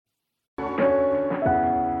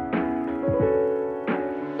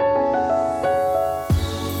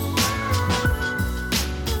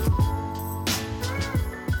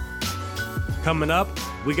Coming up,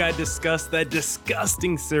 we got to discuss that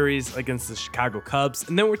disgusting series against the Chicago Cubs.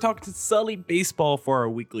 And then we're talking to Sully Baseball for our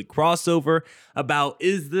weekly crossover about,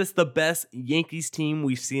 is this the best Yankees team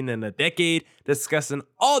we've seen in a decade? Discussing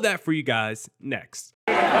all that for you guys next.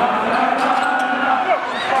 You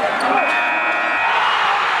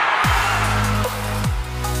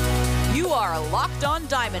are Locked On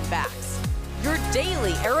Diamondbacks, your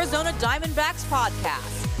daily Arizona Diamondbacks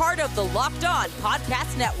podcast. Part of the Locked On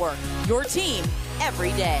Podcast Network, your team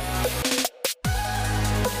every day.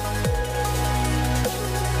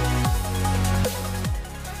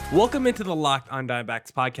 Welcome into the Locked On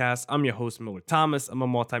Diamondbacks podcast. I'm your host, Millard Thomas. I'm a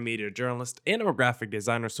multimedia journalist and I'm a graphic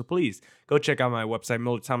designer, so please go check out my website,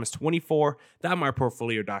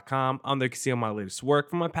 MillardThomas24.myportfolio.com. On there you can see all my latest work,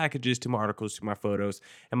 from my packages to my articles to my photos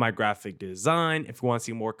and my graphic design. If you want to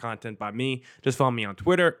see more content by me, just follow me on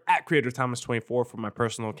Twitter at CreatorThomas24 for my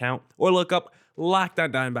personal account, or look up Locked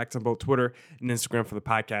On Diamondbacks on both Twitter and Instagram for the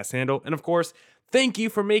podcast handle. And of course, thank you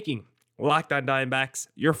for making Locked On Diamondbacks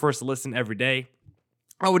your first listen every day.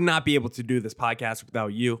 I would not be able to do this podcast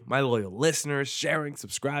without you, my loyal listeners, sharing,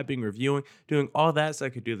 subscribing, reviewing, doing all that so I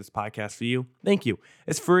could do this podcast for you. Thank you.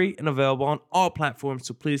 It's free and available on all platforms,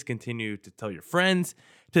 so please continue to tell your friends.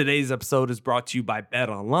 Today's episode is brought to you by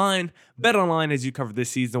BetOnline. BetOnline, as you cover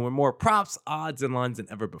this season with more props, odds, and lines than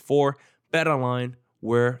ever before. BetOnline,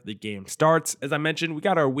 where the game starts. As I mentioned, we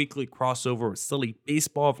got our weekly crossover with Sully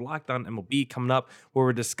Baseball of Locked On MLB coming up, where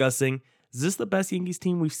we're discussing, is this the best Yankees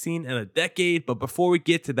team we've seen in a decade? But before we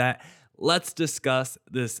get to that, let's discuss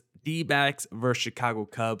this D-backs versus Chicago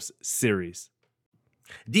Cubs series.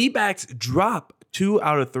 D-backs drop 2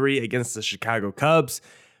 out of 3 against the Chicago Cubs.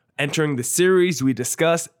 Entering the series, we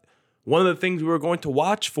discussed one of the things we were going to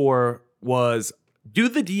watch for was, do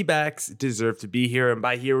the D-backs deserve to be here? And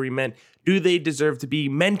by here we meant, do they deserve to be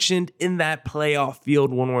mentioned in that playoff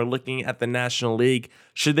field when we're looking at the National League?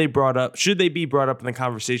 Should they be brought up in the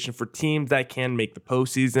conversation for teams that can make the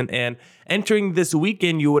postseason? And entering this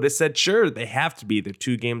weekend, you would have said, sure, they have to be. They're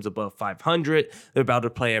 2 games above 500. They're about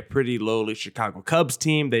to play a pretty lowly Chicago Cubs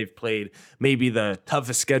team. They've played maybe the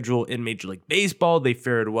toughest schedule in Major League Baseball. They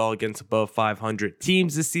fared well against above 500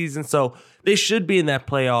 teams this season. So they should be in that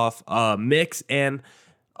playoff mix. And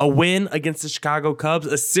a win against the Chicago Cubs,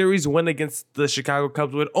 a series win against the Chicago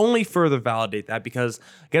Cubs would only further validate that, because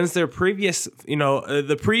against their previous,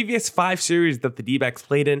 the previous 5 series that the D-backs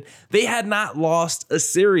played in, they had not lost a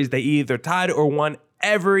series. They either tied or won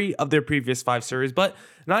every of their previous 5 series, but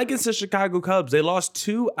not against the Chicago Cubs. They lost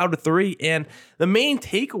 2 out of 3. And the main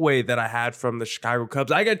takeaway that I had from the Chicago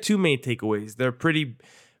Cubs, I got 2 main takeaways. They're pretty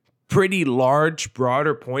large,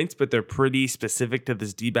 broader points, but they're pretty specific to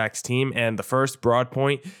this D-backs team. And the first broad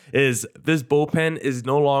point is this bullpen is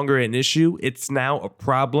no longer an issue. It's now a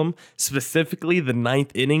problem, specifically the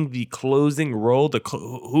 9th inning, the closing role,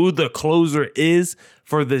 who the closer is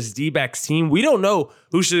for this D-backs team. We don't know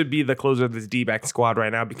who should be the closer of this D-backs squad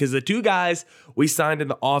right now, because the 2 guys we signed in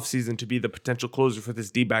the offseason to be the potential closer for this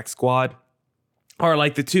D-backs squad are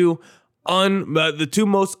like the two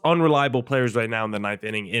most unreliable players right now in the 9th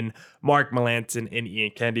inning, in Mark Melancon and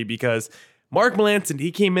Ian Kennedy. Because Mark Melancon,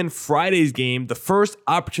 he came in Friday's game, the first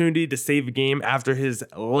opportunity to save a game after his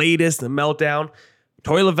latest meltdown.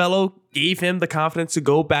 Torey Lovullo gave him the confidence to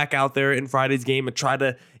go back out there in Friday's game and try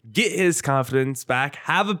to get his confidence back,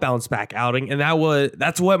 have a bounce back outing. And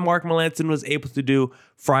that's what Mark Melancon was able to do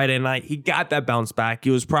Friday night. He got that bounce back. He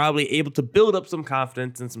was probably able to build up some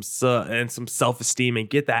confidence and some self-esteem and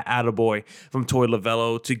get that attaboy from Torey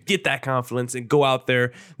Lovullo to get that confidence and go out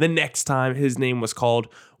there the next time his name was called,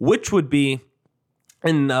 which would be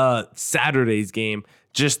in Saturday's game,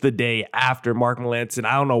 just the day after Mark Melancon.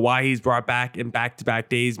 I don't know why he's brought back in back-to-back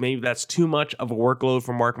days. Maybe that's too much of a workload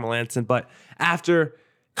for Mark Melancon. But after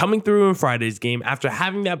coming through in Friday's game, after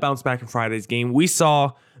having that bounce back in Friday's game, we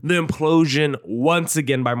saw the implosion once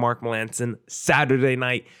again by Mark Melancon Saturday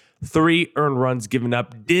night. 3 earned runs given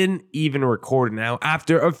up, didn't even record now.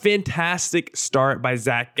 After a fantastic start by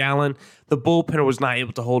Zach Gallen, the bullpen was not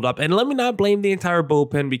able to hold up. And let me not blame the entire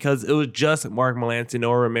bullpen, because it was just Mark Melancon,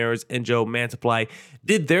 Noah Ramirez, and Joe Mantiply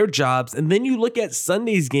did their jobs. And then you look at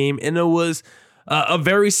Sunday's game, and it was a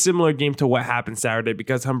very similar game to what happened Saturday,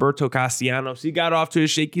 because Humberto Castellanos, he got off to a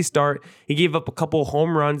shaky start. He gave up a couple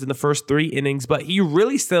home runs in the first 3 innings, but he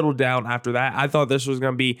really settled down after that. I thought this was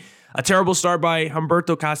going to be a terrible start by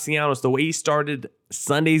Humberto Castellanos. The way he started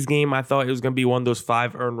Sunday's game, I thought it was going to be one of those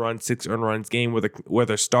 5 earned runs, 6 earned runs game where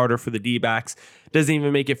the starter for the D-backs doesn't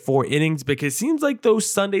even make it 4 innings, because it seems like those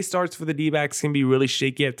Sunday starts for the D-backs can be really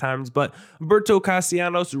shaky at times. But Humberto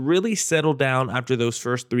Castellanos really settled down after those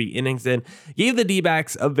first 3 innings and gave the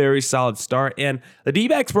D-backs a very solid start. And the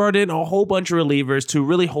D-backs brought in a whole bunch of relievers to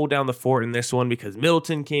really hold down the fort in this one, because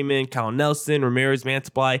Middleton came in, Kyle Nelson, Ramirez,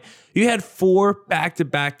 Mantiply. You had 4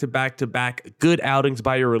 back-to-back good outings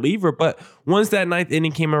by your reliever. But once that 9th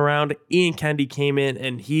inning came around, Ian Kennedy came in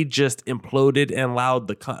and he just imploded and allowed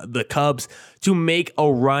the Cubs to make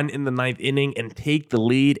a run in the 9th inning and take the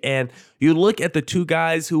lead. And you look at the 2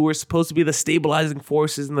 guys who were supposed to be the stabilizing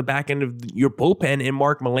forces in the back end of your bullpen in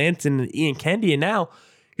Mark Melancon and Ian Kennedy, and now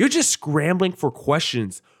you're just scrambling for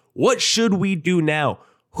questions. What should we do now?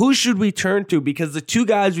 Who should we turn to? Because the 2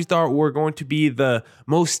 guys we thought were going to be the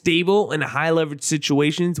most stable in high leverage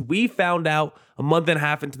situations, we found out a month and a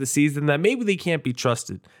half into the season that maybe they can't be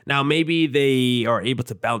trusted. Now, maybe they are able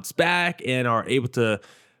to bounce back and are able to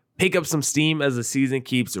pick up some steam as the season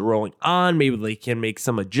keeps rolling on. Maybe they can make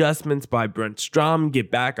some adjustments by Brent Strom,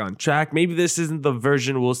 get back on track. Maybe this isn't the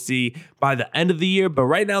version we'll see by the end of the year, but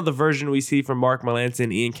right now the version we see from Mark Melancon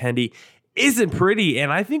and Ian Kennedy isn't pretty, and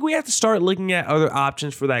I think we have to start looking at other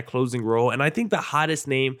options for that closing role. And I think the hottest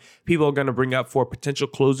name people are going to bring up for a potential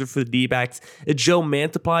closer for the D-backs is Joe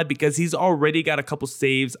Mantiply, because he's already got a couple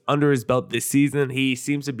saves under his belt this season. He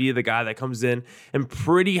seems to be the guy that comes in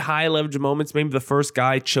pretty high leverage moments, maybe the first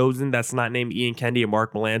guy chosen that's not named Ian Kennedy or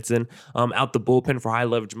Mark Melancon out the bullpen for high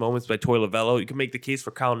leverage moments by Toy Lavello. You can make the case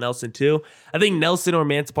for Kyle Nelson too. I think Nelson or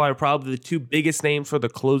Mantiply are probably the 2 biggest names for the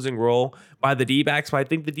closing role by the D-backs, but I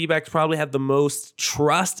think the D-backs probably have the most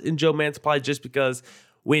trust in Joe Mantiply, just because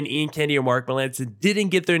when Ian Kennedy or Mark Melancon didn't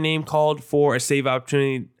get their name called for a save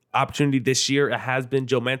opportunity this year, it has been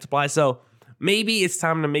Joe Mantiply. So maybe it's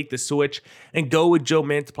time to make the switch and go with Joe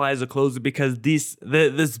Mantiply as a closer, because this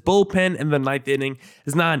bullpen in the 9th inning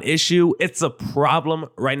is not an issue. It's a problem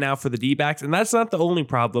right now for the D-backs, and that's not the only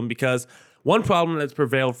problem, because one problem that's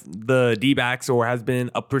prevailed the D-backs, or has been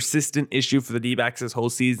a persistent issue for the D-backs this whole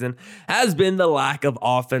season, has been the lack of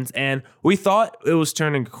offense. And we thought it was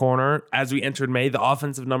turning a corner as we entered May. The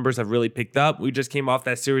offensive numbers have really picked up. We just came off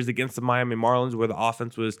that series against the Miami Marlins where the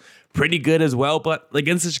offense was pretty good as well. But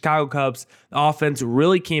against the Chicago Cubs, the offense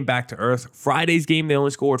really came back to earth. Friday's game, they only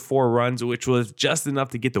scored 4 runs, which was just enough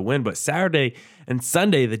to get the win. But Saturday and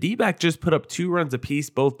Sunday, the D-backs just put up 2 runs apiece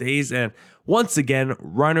both days. And once again,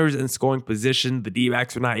 runners in scoring position, the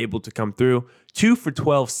D-backs were not able to come through. 2 for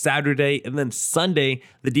 12 Saturday, and then Sunday,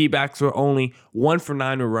 the D-backs were only 1 for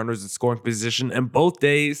 9 with runners in scoring position, and both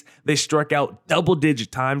days they struck out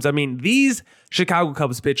double-digit times. I mean, these Chicago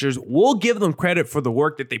Cubs pitchers, we'll give them credit for the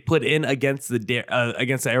work that they put in against the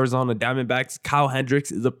Arizona Diamondbacks. Kyle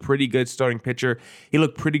Hendricks is a pretty good starting pitcher. He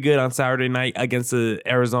looked pretty good on Saturday night against the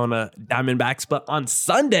Arizona Diamondbacks, but on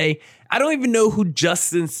Sunday, I don't even know who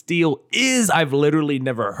Justin Steele is. I've literally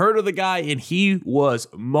never heard of the guy, and he was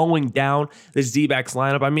mowing down this D-backs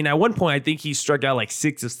lineup. I mean, at one point, I think he struck out like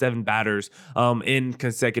 6 or 7 batters in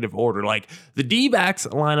consecutive order. Like, the D-backs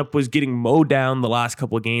lineup was getting mowed down the last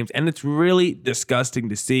couple of games, and it's really disgusting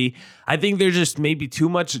to see. I think there's just maybe too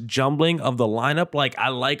much jumbling of the lineup. Like, I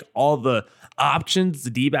like all the options the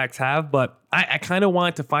D-backs have, but I kind of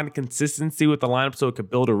wanted to find a consistency with the lineup so it could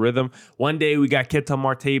build a rhythm. One day we got Ketel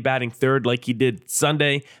Marte batting 3rd like he did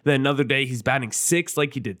Sunday. Then another day he's batting 6th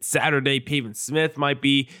like he did Saturday. Pavin Smith might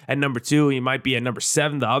be at number 2. He might be at number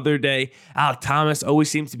 7 the other day. Alek Thomas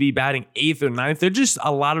always seems to be batting 8th or 9th. There's just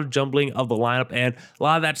a lot of jumbling of the lineup, and a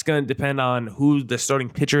lot of that's going to depend on who the starting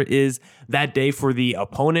pitcher is that day for the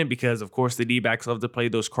opponent, because of course the D-backs love to play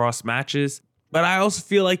those cross matches. But I also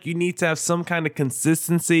feel like you need to have some kind of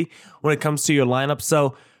consistency when it comes to your lineup.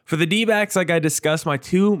 So for the D-backs, like I discussed, my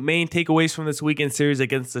 2 main takeaways from this weekend series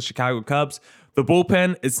against the Chicago Cubs: the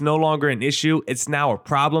bullpen is no longer an issue. It's now a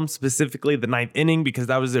problem, specifically the 9th inning, because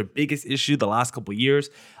that was their biggest issue the last couple of years.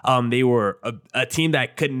 They were a team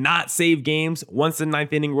that could not save games. Once the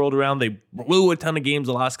 9th inning rolled around, they blew a ton of games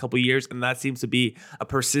the last couple of years, and that seems to be a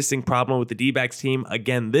persisting problem with the D-backs team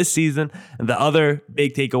again this season. And the other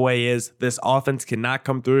big takeaway is this offense cannot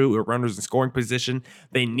come through with runners in scoring position.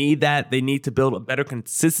 They need that. They need to build a better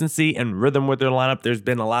consistency and rhythm with their lineup. There's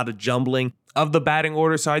been a lot of jumbling of the batting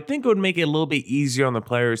order, so I think it would make it a little bit easier on the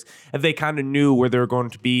players if they kind of knew where they were going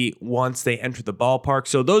to be once they entered the ballpark.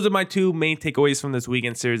 So those are my 2 main takeaways from this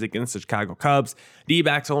weekend series against the Chicago Cubs.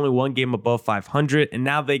 D-backs only 1 game above 500, and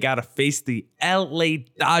now they got to face the LA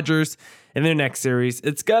Dodgers in their next series.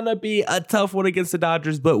 It's gonna be a tough one against the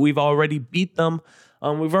Dodgers, but we've already beat them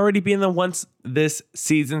We've already been there once this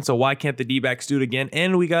season, so why can't the D-backs do it again?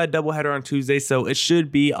 And we got a doubleheader on Tuesday, so it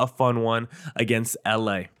should be a fun one against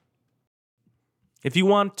LA. If you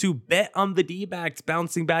want to bet on the D-backs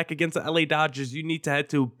bouncing back against the LA Dodgers, you need to head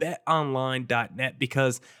to betonline.net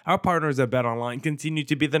because our partners at BetOnline continue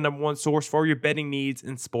to be the number one source for your betting needs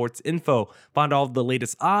and sports info. Find all of the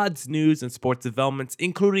latest odds, news, and sports developments,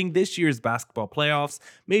 including this year's basketball playoffs,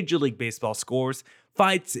 Major League Baseball scores,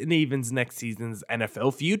 fights, and evens next season's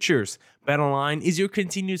NFL futures. BetOnline is your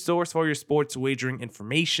continued source for your sports wagering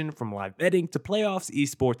information, from live betting to playoffs,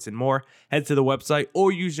 esports, and more. Head to the website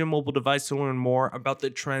or use your mobile device to learn more about the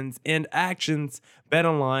trends and actions.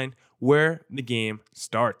 BetOnline, where the game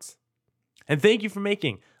starts. And thank you for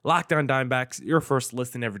making Locked On Diamondbacks your first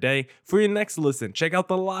listen every day. For your next listen, check out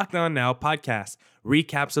the Locked On Now podcast.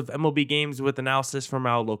 Recaps of MLB games with analysis from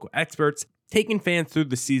our local experts, taking fans through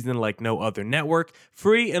the season like no other network,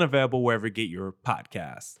 free and available wherever you get your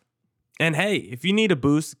podcasts. And hey, if you need a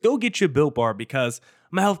boost, go get your Built Bar because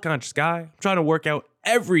I'm a health conscious guy. I'm trying to work out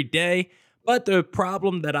every day, but the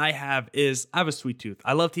problem that I have is I have a sweet tooth.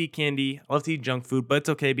 I love to eat candy, I love to eat junk food, but it's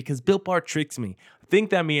okay because Built Bar tricks me. I think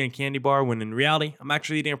that I'm eating a candy bar when in reality, I'm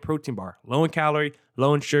actually eating a protein bar. Low in calorie,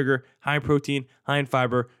 low in sugar, high in protein, high in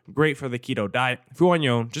fiber, great for the keto diet. If you're on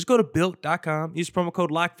your own, just go to Built.com. Use promo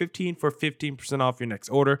code LOCK15 for 15% off your next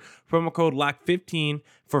order. Promo code LOCK15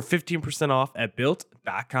 for 15% off at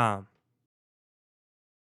Built.com.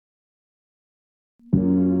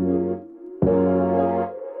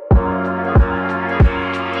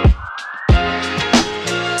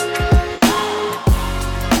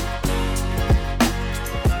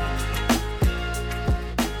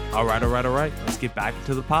 All right. Let's get back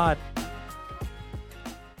into the pod.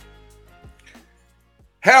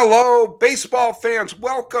 Hello, baseball fans.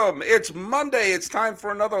 Welcome. It's Monday. It's time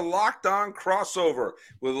for another Locked On crossover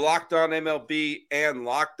with Locked On MLB and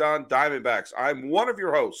Locked On Diamondbacks. I'm one of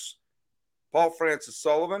your hosts, Paul Francis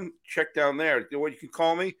Sullivan. Check down there. You know what you can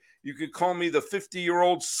call me? You can call me the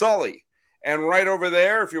 50-year-old Sully. And right over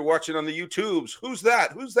there, if you're watching on the YouTubes, who's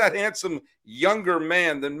that? Who's that handsome younger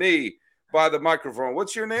man than me by the microphone?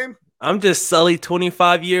 What's your name? I'm just Sully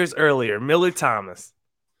 25 years earlier, Miller Thomas.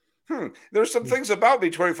 There's some things about me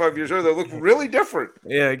 25 years earlier that look really different.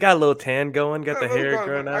 Yeah, got a little tan going, got the hair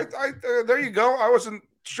growing out. There you go. I wasn't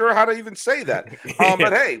sure how to even say that.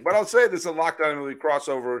 But hey, what I'll say, this is a Locked On MLB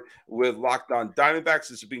crossover with Locked On Diamondbacks.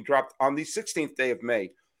 This is being dropped on the 16th day of May,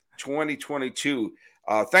 2022.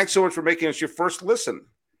 Thanks so much for making us your first listen,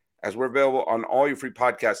 as we're available on all your free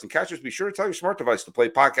podcasts and catchers. Be sure to tell your smart device to play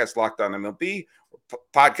podcast Locked On MLB or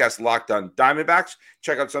podcast Locked On Diamondbacks.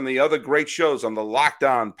 Check out some of the other great shows on the Locked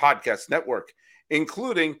On Podcast Network,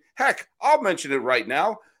 including, heck, I'll mention it right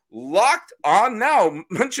now, Locked On Now.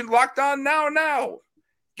 Mention Locked On Now.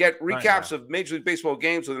 Get recaps of Major League Baseball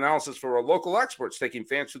games with analysis for our local experts, taking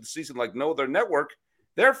fans through the season like no other network.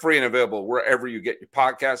 They're free and available wherever you get your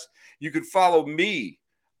podcasts. You can follow me.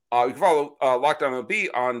 You can follow Locked On MLB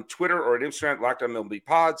on Twitter or at Instagram, Locked On MLB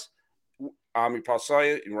Pods. I'm your Paul Sully.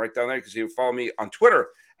 You can write down there because you can follow me on Twitter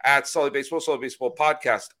at Sully Baseball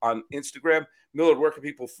Podcast on Instagram. Millard, where can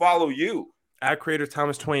people follow you? At Creator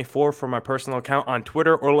Thomas 24 for my personal account on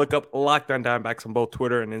Twitter, or look up Locked On Diamondbacks on both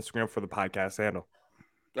Twitter and Instagram for the podcast handle.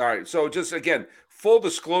 All right. So just, again, full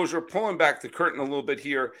disclosure, pulling back the curtain a little bit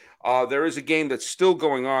here. There is a game that's still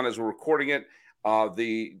going on as we're recording it.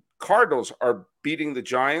 The Cardinals are beating the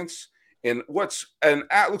Giants in looks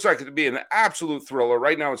like it to be an absolute thriller.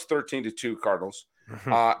 Right now it's 13-2 Cardinals.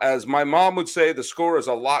 As my mom would say, the score is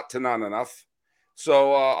a lot to not enough.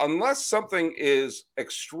 So unless something is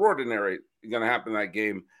extraordinary going to happen in that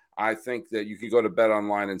game, I think that you can go to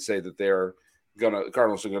BetOnline and say that the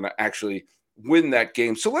Cardinals are going to actually win that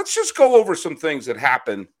game. So let's just go over some things that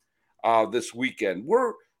happened this weekend.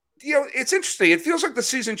 It's interesting. It feels like the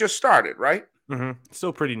season just started, right?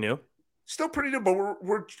 Still pretty new. But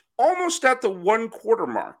we're almost at the 1 quarter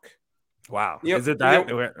mark. Wow. Is it that?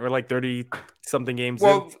 We're like 30-something games in?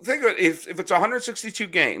 Well, think of it. If it's 162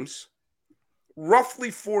 games,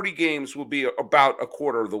 roughly 40 games will be about a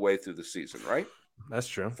quarter of the way through the season, right? That's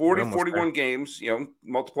true. 41 games,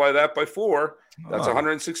 multiply that by 4, that's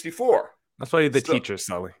 164. That's why you're the teacher,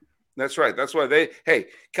 Sully. That's right. That's why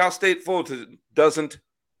Cal State Fullerton doesn't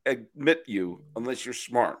admit you unless you're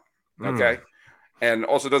smart, okay? And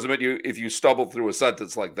also doesn't admit you if you stumble through a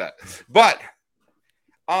sentence like that. But,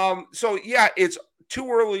 it's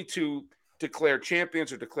too early to declare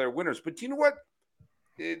champions or declare winners. But you know what?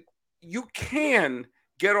 You can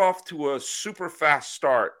get off to a super fast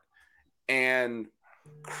start and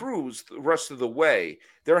cruise the rest of the way.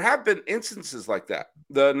 There have been instances like that.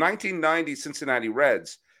 The 1990 Cincinnati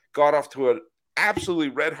Reds got off to an absolutely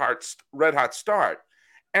red hot start.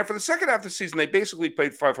 And for the second half of the season, they basically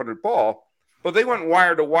played 500 ball, but they went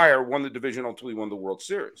wire to wire, won the division, ultimately won the World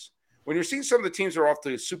Series. When you're seeing some of the teams that are off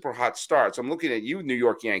to super hot starts, I'm looking at you, New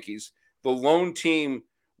York Yankees, the lone team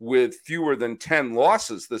with fewer than 10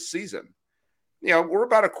 losses this season. We're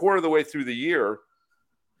about a quarter of the way through the year,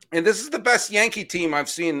 and this is the best Yankee team I've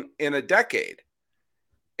seen in a decade.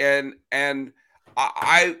 And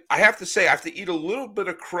I have to say, I have to eat a little bit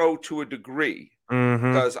of crow to a degree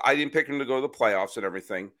because I didn't pick them to go to the playoffs and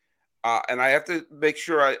everything. And I have to make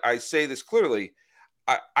sure I say this clearly.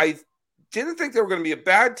 I didn't think they were going to be a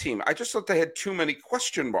bad team. I just thought they had too many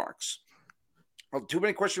question marks. Well, too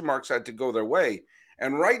many question marks had to go their way.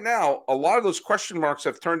 And right now, a lot of those question marks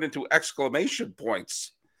have turned into exclamation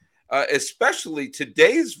points, especially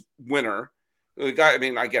today's winner. The guy, I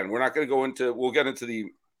mean, again, we're not going to go into, we'll get into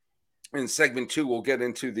in segment 2, we'll get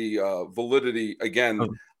into the validity again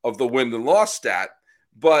of the win and loss stat.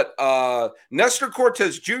 But Nestor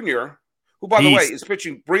Cortez Jr., who, by the way, is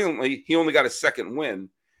pitching brilliantly, he only got a second win.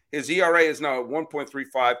 His ERA is now at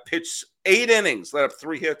 1.35, pitched 8 innings, let up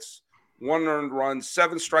 3 hits, 1 earned run,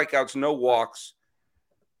 7 strikeouts, no walks.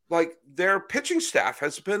 Like, their pitching staff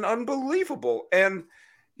has been unbelievable. And,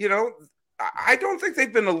 I don't think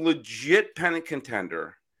they've been a legit pennant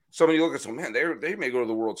contender. So when you look at them, man, they may go to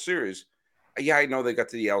the World Series. Yeah, I know they got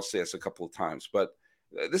to the LCS a couple of times, but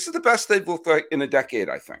this is the best they've looked like in a decade,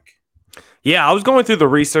 I think. Yeah, I was going through the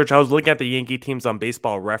research. I was looking at the Yankee teams on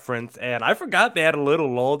Baseball Reference, and I forgot they had a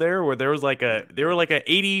little lull there where they were like a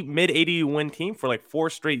mid 80 win team for like 4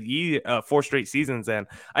 straight seasons, and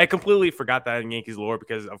I completely forgot that in Yankees lore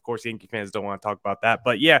because of course Yankee fans don't want to talk about that.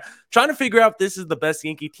 But yeah, trying to figure out if this is the best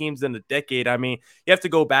Yankee teams in a decade. I mean, you have to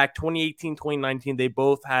go back 2018, 2019. They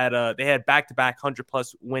both had back-to-back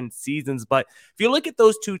 100+ win seasons, but if you look at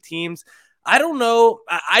those two teams, I don't know.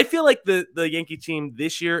 I feel like the Yankee team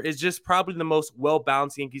this year is just probably the most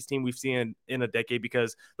well-balanced Yankees team we've seen in a decade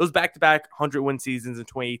because those back-to-back 100-win seasons in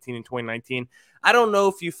 2018 and 2019, I don't know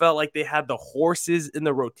if you felt like they had the horses in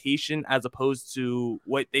the rotation as opposed to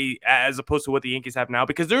what the Yankees have now,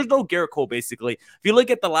 because there's no Garrett Cole, basically. If you look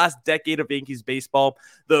at the last decade of Yankees baseball,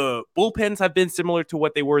 the bullpens have been similar to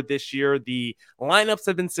what they were this year. The lineups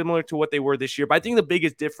have been similar to what they were this year. But I think the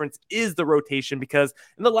biggest difference is the rotation, because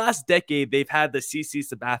in the last decade, they've had the CC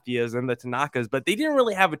Sabathias and the Tanakas, but they didn't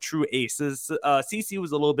really have a true ace. CC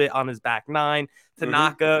was a little bit on his back nine.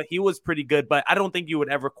 Tanaka, he was pretty good, but I don't think you would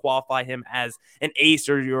ever qualify him as an ace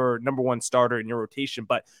or your number one starter in your rotation.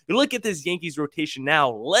 But you look at this Yankees rotation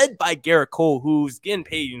now, led by Garrett Cole, who's getting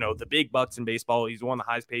paid, the big bucks in baseball. He's one of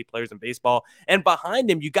the highest paid players in baseball. And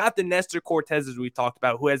behind him, you got the Nestor Cortez, as we talked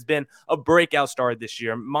about, who has been a breakout star this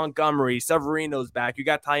year. Montgomery, Severino's back. You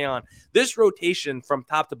got Taillon. This rotation from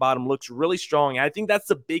top to bottom looks really strong. And I think that's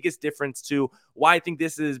the biggest difference to why I think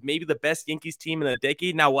this is maybe the best Yankees team in a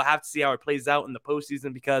decade. Now, we'll have to see how it plays out in the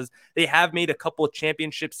postseason, because they have made a couple of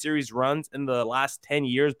championship series runs in the last 10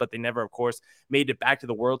 years, but they never, of course, made it back to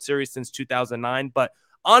the World Series since 2009. But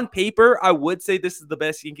on paper, I would say this is the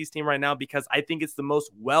best Yankees team right now because I think it's the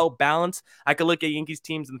most well-balanced. I could look at Yankees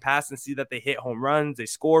teams in the past and see that they hit home runs, they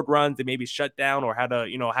scored runs, they maybe shut down or had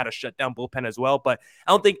a shutdown bullpen as well. But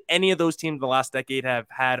I don't think any of those teams in the last decade have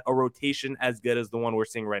had a rotation as good as the one we're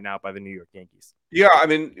seeing right now by the New York Yankees. Yeah, I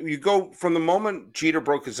mean, you go from the moment Jeter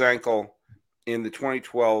broke his ankle in the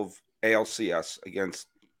 2012 ALCS against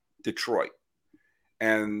Detroit,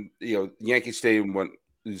 and Yankee Stadium went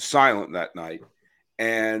silent that night,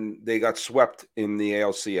 and they got swept in the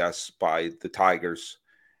ALCS by the Tigers,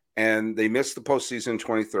 and they missed the postseason in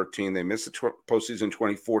 2013. They missed the postseason in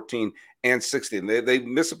 2014 and 16. They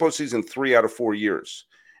missed the postseason 3 out of 4 years,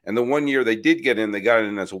 and the 1 year they did get in, they got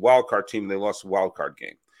in as a wild card team. They lost the wild card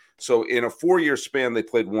game. So in a 4-year span, they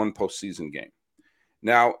played 1 postseason game.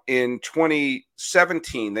 Now, in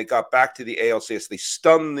 2017, they got back to the ALCS. They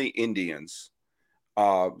stunned the Indians.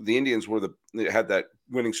 The Indians had that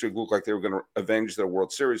winning streak, looked like they were going to avenge their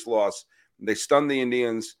World Series loss. They stunned the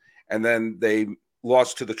Indians, and then they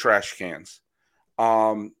lost to the Trash Cans.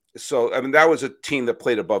 That was a team that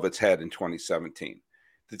played above its head in 2017.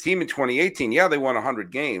 The team in 2018, they won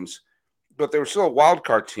 100 games, but they were still a wild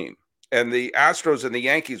card team. And the Astros and the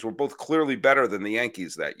Yankees were both clearly better than the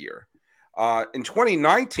Yankees that year. In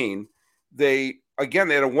 2019, they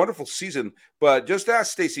had a wonderful season, but just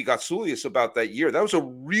ask Stacey Gotsulias about that year. That was a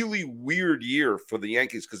really weird year for the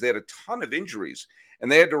Yankees because they had a ton of injuries,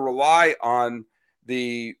 and they had to rely on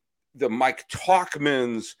the Mike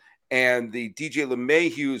Tauchmans and the DJ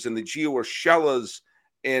LeMahieu's and the Gio Urshela's,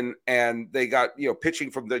 and they got pitching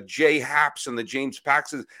from the Jay Happs and the James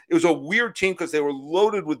Paxtons. It was a weird team because they were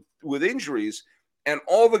loaded with injuries, and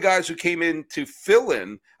all the guys who came in to fill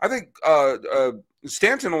in, I think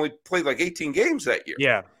Stanton only played like 18 games that year.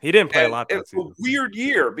 Yeah, he didn't play a And lot that it's a season. weird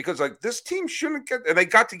year because like this team shouldn't get, and they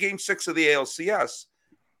got to game 6 of the ALCS.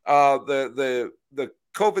 The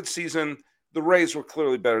COVID season, the Rays were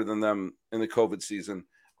clearly better than them in the COVID season.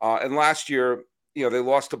 And last year, you know, they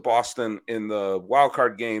lost to Boston in the wild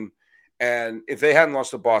card game. And if they hadn't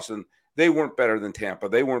lost to Boston, they weren't better than Tampa.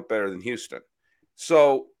 They weren't better than Houston.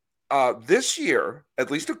 So this year,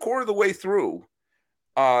 at least a quarter of the way through,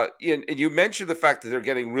 and you mentioned the fact that they're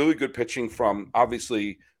getting really good pitching from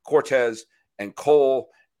obviously Cortez and Cole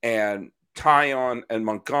and Tyon and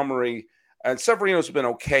Montgomery. And Severino's been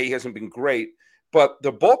okay. He hasn't been great. But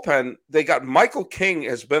the bullpen, they got Michael King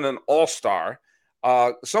has been an all-star.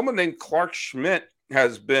 Someone named Clark Schmidt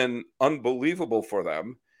has been unbelievable for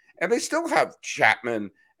them. And they still have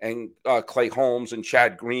Chapman and Clay Holmes and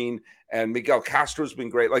Chad Green and Miguel Castro's been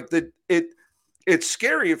great. Like it's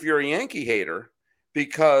scary if you're a Yankee hater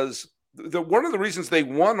because one of the reasons they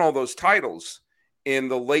won all those titles in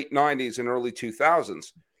the late 90s and early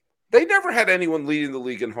 2000s, they never had anyone leading the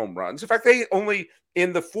league in home runs. In fact, they only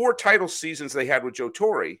in the 4 title seasons they had with Joe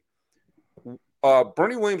Torre,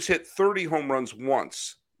 Bernie Williams hit 30 home runs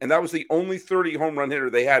once. And that was the only 30 home run hitter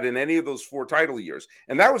they had in any of those 4 title years.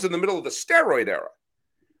 And that was in the middle of the steroid era.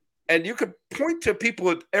 And you could point to people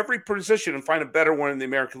at every position and find a better one in the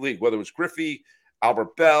American League, whether it was Griffey,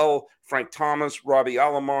 Albert Bell, Frank Thomas, Robbie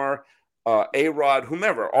Alomar, A-Rod,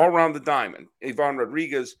 whomever, all around the diamond, Ivan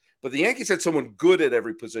Rodriguez. But the Yankees had someone good at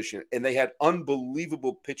every position, and they had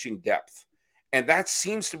unbelievable pitching depth. And that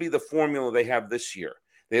seems to be the formula they have this year.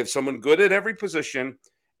 They have someone good at every position,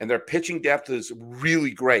 and their pitching depth is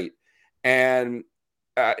really great. And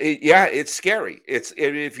it's scary.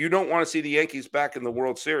 If you don't want to see the Yankees back in the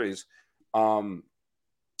World Series,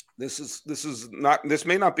 this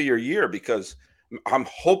may not be your year because I'm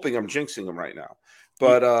hoping I'm jinxing them right now.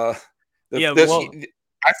 But I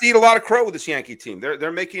feed a lot of crow with this Yankee team.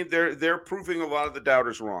 They're proving a lot of the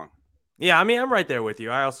doubters wrong. Yeah, I mean, I'm right there with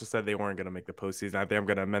you. I also said they weren't going to make the postseason. I think I'm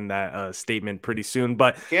going to amend that statement pretty soon.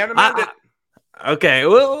 But can't amend it. Okay,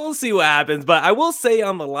 we'll see what happens. But I will say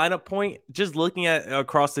on the lineup point, just looking at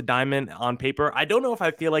across the diamond on paper, I don't know if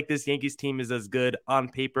I feel like this Yankees team is as good on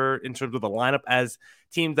paper in terms of the lineup as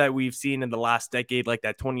teams that we've seen in the last decade, like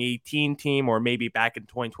that 2018 team or maybe back in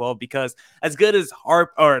 2012, because as good as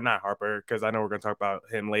not Harper, because I know we're going to talk about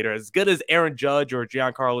him later, as good as Aaron Judge or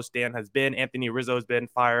Giancarlo Stanton has been, Anthony Rizzo has been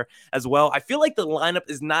fire as well. I feel like the lineup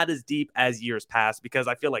is not as deep as years past because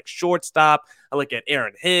I feel like shortstop, I look at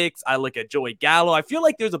Aaron Hicks, I look at Joey Gallo. I feel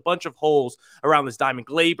like there's a bunch of holes around this diamond.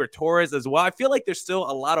 Gleyber Torres as well. I feel like there's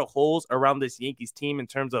still a lot of holes around this Yankees team in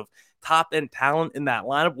terms of top-end talent in that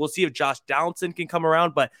lineup. We'll see if Josh Donaldson can come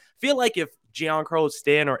around, but I feel like if Giancarlo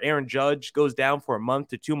Stanton or Aaron Judge goes down for a month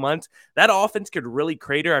to 2 months, that offense could really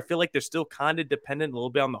crater. I feel like they're still kind of dependent a little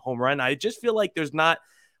bit on the home run. I just feel like there's not –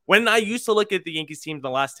 when I used to look at the Yankees team in the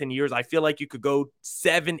last 10 years, I feel like you could go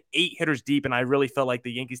 7-8 hitters deep, and I really felt like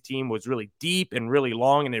the Yankees team was really deep and really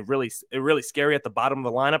long, and it really scary at the bottom of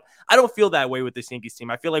the lineup. I don't feel that way with this Yankees team.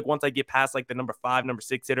 I feel like once I get past like the number 5, number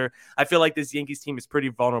 6 hitter, I feel like this Yankees team is pretty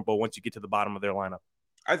vulnerable once you get to the bottom of their lineup.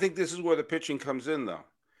 I think this is where the pitching comes in, though.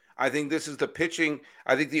 I think this is the pitching.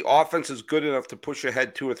 I think the offense is good enough to push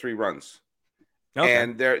ahead 2 or 3 runs. Okay.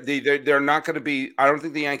 And they're not going to be – I don't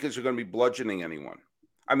think the Yankees are going to be bludgeoning anyone.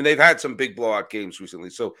 I mean, they've had some big blowout games recently.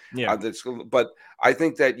 So, yeah. But I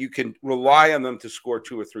think that you can rely on them to score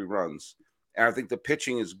 2 or 3 runs. And I think the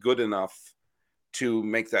pitching is good enough to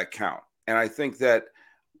make that count. And I think that,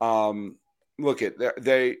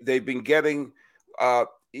 they've been getting,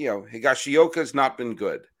 Higashioka's not been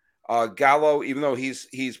good. Gallo, even though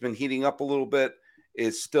he's been heating up a little bit,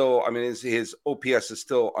 is still, his OPS is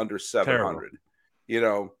still under 700,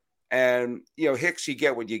 Terrible. And, Hicks, you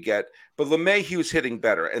get what you get. But LeMahieu's hitting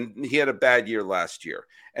better, and he had a bad year last year.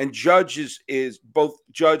 And Judge is both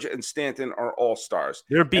Judge and Stanton are all-stars.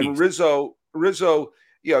 They're beats. And Rizzo,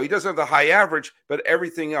 he doesn't have the high average, but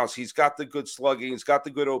everything else. He's got the good slugging. He's got the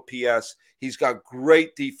good OPS. He's got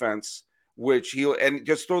great defense, which and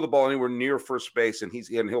just throw the ball anywhere near first base, and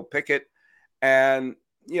he'll pick it. And,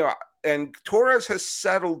 and Torres has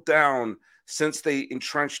settled down since they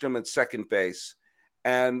entrenched him at second base.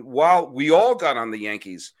 And while we all got on the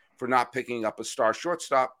Yankees for not picking up a star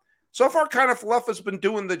shortstop, so far Kiner-Falefa has been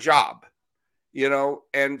doing the job,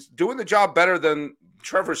 and doing the job better than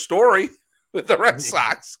Trevor Story with the Red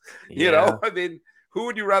Sox. Yeah. Who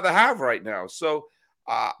would you rather have right now? So,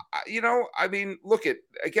 look at,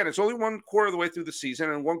 again, it's only 1 quarter of the way through the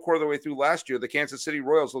season, and 1 quarter of the way through last year, the Kansas City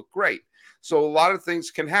Royals look great. So a lot of things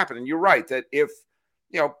can happen. And you're right that if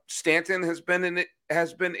Stanton has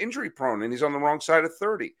been injury prone, and he's on the wrong side of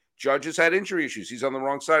 30. Judge has had injury issues. He's on the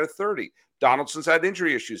wrong side of 30. Donaldson's had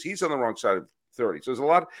injury issues. He's on the wrong side of 30. So there's a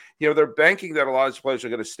lot, they're banking that a lot of these players are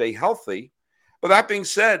going to stay healthy. But that being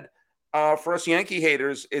said, for us Yankee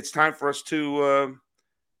haters, it's time for us to,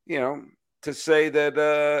 to say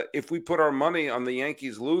that if we put our money on the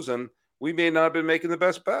Yankees losing, we may not have been making the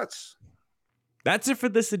best bets. That's it for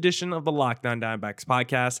this edition of the Locked On Diamondbacks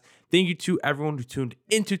podcast. Thank you to everyone who tuned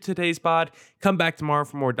into today's pod. Come back tomorrow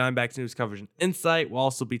for more Diamondbacks news coverage and insight. We'll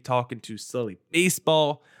also be talking to Sully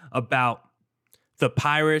Baseball about the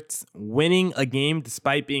Pirates winning a game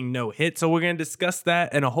despite being no hit. So we're going to discuss that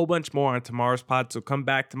and a whole bunch more on tomorrow's pod. So come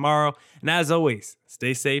back tomorrow. And as always,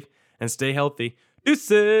 stay safe and stay healthy.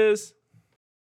 Deuces.